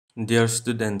Dear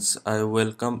students, I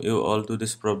welcome you all to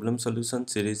this problem solution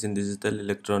series in digital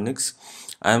electronics.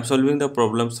 I am solving the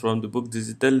problems from the book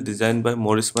Digital designed by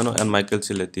Maurice Mano and Michael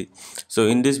Ciletti. So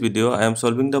in this video, I am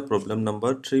solving the problem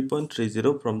number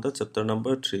 3.30 from the chapter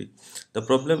number 3. The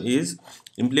problem is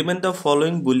implement the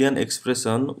following Boolean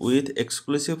expression with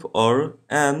exclusive OR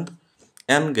and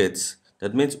AND gates.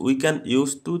 That means we can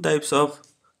use two types of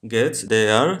gates.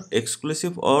 They are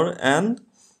exclusive OR and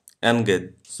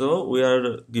get. So we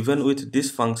are given with this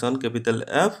function capital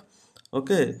F.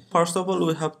 Okay, first of all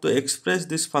we have to express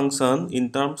this function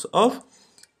in terms of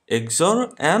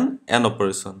XOR and AND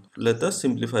operation. Let us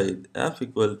simplify it. F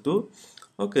equal to,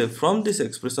 okay, from this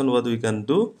expression what we can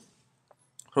do,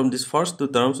 from these first two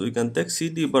terms we can take C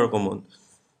D bar common.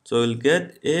 So we'll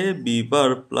get A B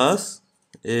bar plus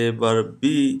A bar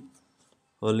B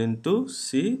whole into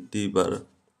C D bar.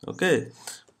 Okay,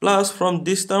 plus from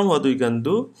this term what we can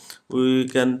do, we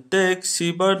can take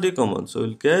C bar D common, so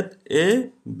we'll get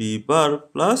A B bar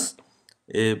plus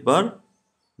A bar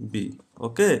B.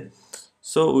 Okay,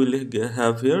 so we'll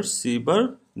have here C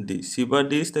bar D. C bar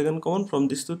D is taken common from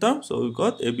these two terms, so we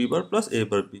got A B bar plus A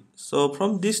bar B. So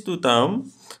from these two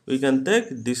terms we can take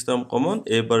this term common,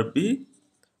 A bar B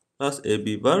plus A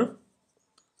B bar.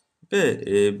 Okay,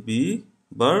 A B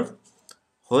bar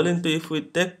whole into, if we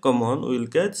take common we will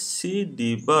get C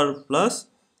D bar plus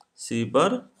C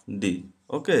bar D.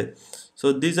 Okay,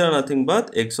 so these are nothing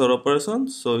but XOR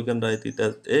operations, so we can write it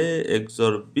as A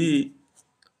XOR B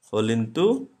whole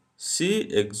into C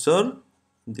XOR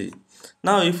D.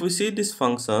 Now if we see this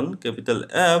function capital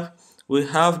F, we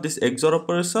have this XOR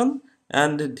operation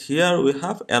and here we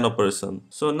have AND operation.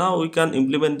 So now we can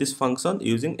implement this function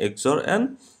using XOR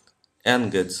and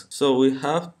AND gates. So we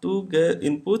have two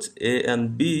inputs A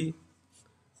and B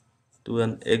to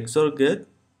an XOR gate.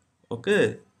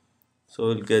 Okay, so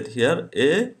we'll get here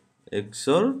A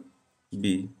XOR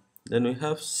B. Then we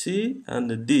have C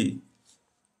and D.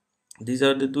 These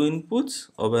are the two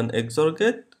inputs of an XOR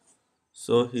gate.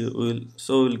 So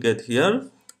we'll get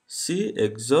here C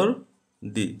XOR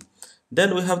D.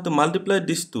 Then we have to multiply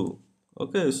these two.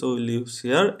 Okay, so we'll use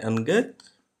here AND gate,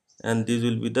 and these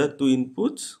will be the two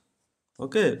inputs.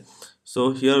 Okay,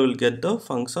 so here we'll get the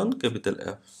function capital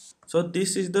F. So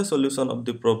this is the solution of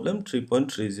the problem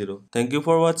 3.30. Thank you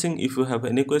for watching. If you have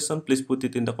any question, please put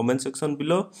it in the comment section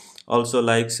below. Also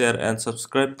like, share and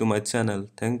subscribe to my channel.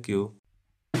 Thank you.